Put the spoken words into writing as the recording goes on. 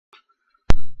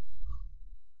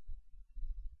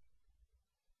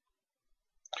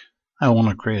I want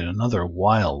to create another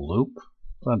while loop,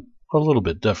 but a little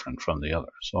bit different from the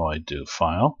other. So I do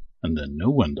File, and then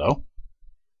New Window.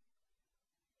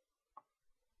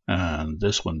 And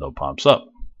this window pops up.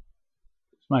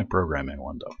 It's my programming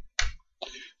window.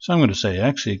 So I'm going to say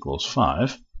x equals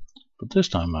 5, but this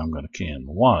time I'm going to key in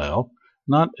while,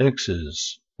 not x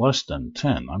is less than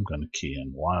 10. I'm going to key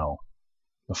in while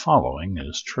the following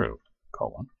is true,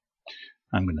 colon.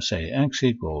 I'm going to say x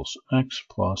equals x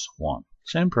plus 1.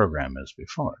 Same program as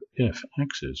before. If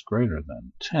x is greater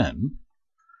than 10,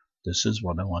 this is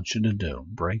what I want you to do.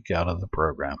 Break out of the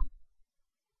program.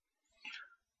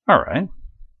 All right.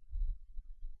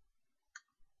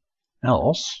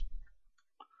 Else,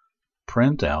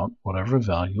 print out whatever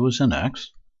value is in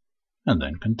x, and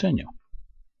then continue.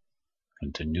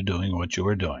 Continue doing what you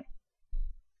were doing.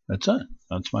 That's it.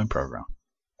 That's my program.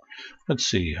 Let's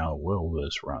see how well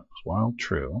this runs. While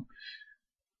true,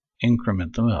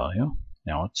 increment the value.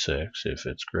 Now it's 6. If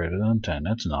it's greater than 10,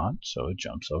 it's not. So it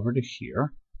jumps over to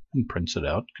here and prints it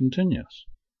out, continues.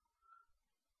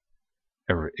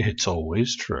 It's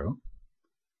always true.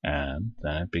 And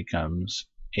then it becomes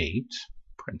 8,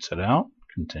 prints it out,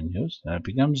 continues. Then it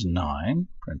becomes 9,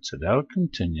 prints it out,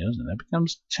 continues. And it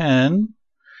becomes 10.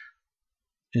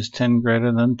 Is 10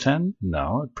 greater than 10?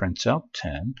 No, it prints out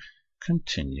 10,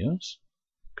 continues,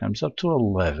 comes up to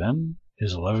 11.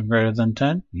 Is 11 greater than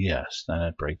 10? Yes, then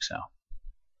it breaks out.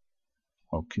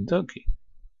 Okie dokie.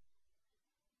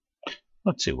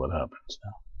 Let's see what happens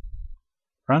now.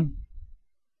 Run.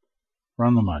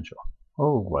 Run the module.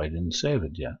 Oh, I didn't save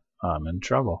it yet. I'm in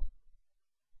trouble.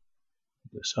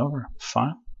 Put this over.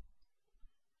 File.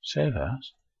 Save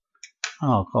as.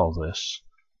 I'll call this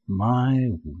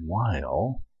my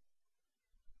while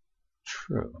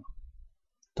true.py.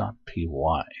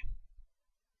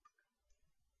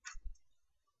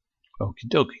 Okie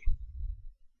dokie.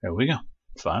 There we go.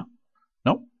 File.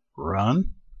 Nope.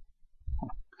 Run.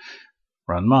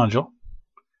 Run module.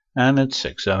 And it's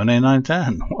 6, 7, 8, 9,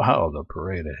 10. Wow, the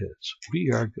parade of hits.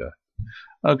 We are good.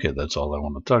 Okay, that's all I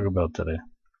want to talk about today.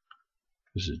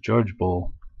 This is George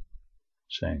Bull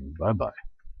saying bye-bye.